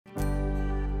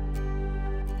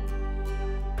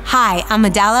Hi, I'm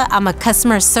Adela. I'm a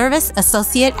customer service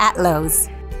associate at Lowe's.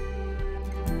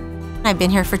 I've been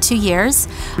here for 2 years.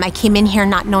 I came in here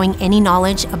not knowing any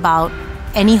knowledge about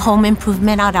any home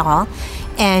improvement at all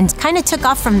and kind of took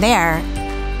off from there.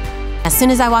 As soon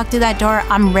as I walk through that door,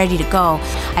 I'm ready to go.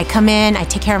 I come in, I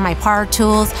take care of my power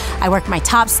tools, I work my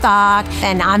top stock,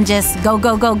 and I'm just go,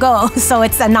 go, go, go. So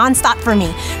it's a nonstop for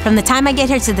me from the time I get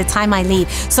here to the time I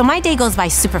leave. So my day goes by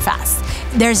super fast.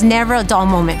 There's never a dull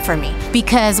moment for me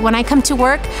because when I come to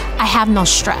work, I have no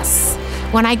stress.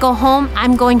 When I go home,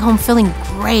 I'm going home feeling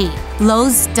great.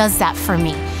 Lowe's does that for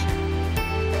me.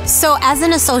 So as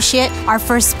an associate, our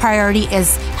first priority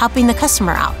is helping the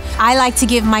customer out. I like to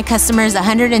give my customers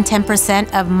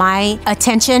 110% of my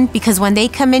attention because when they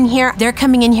come in here, they're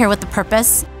coming in here with a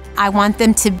purpose. I want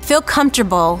them to feel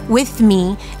comfortable with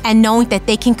me and knowing that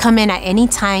they can come in at any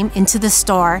time into the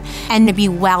store and to be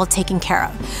well taken care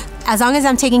of. As long as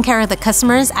I'm taking care of the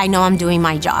customers, I know I'm doing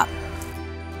my job.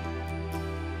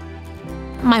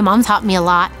 My mom taught me a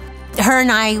lot. Her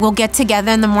and I will get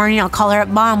together in the morning. I'll call her up,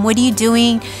 Mom, what are you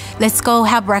doing? Let's go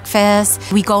have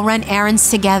breakfast. We go run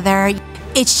errands together.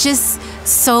 It's just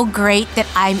so great that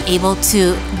I'm able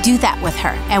to do that with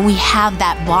her and we have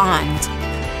that bond.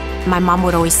 My mom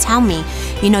would always tell me,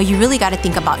 you know, you really got to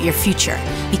think about your future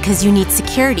because you need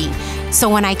security. So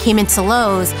when I came into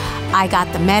Lowe's, I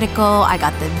got the medical, I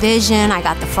got the vision, I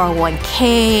got the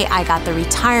 401k, I got the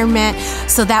retirement.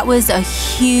 So that was a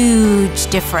huge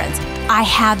difference. I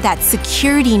have that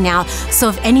security now, so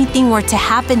if anything were to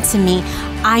happen to me,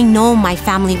 I know my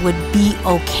family would be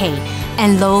okay,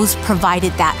 and Lowe's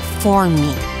provided that for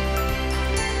me.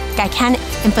 I can't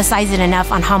emphasize it enough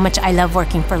on how much I love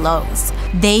working for Lowe's.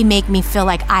 They make me feel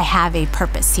like I have a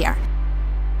purpose here.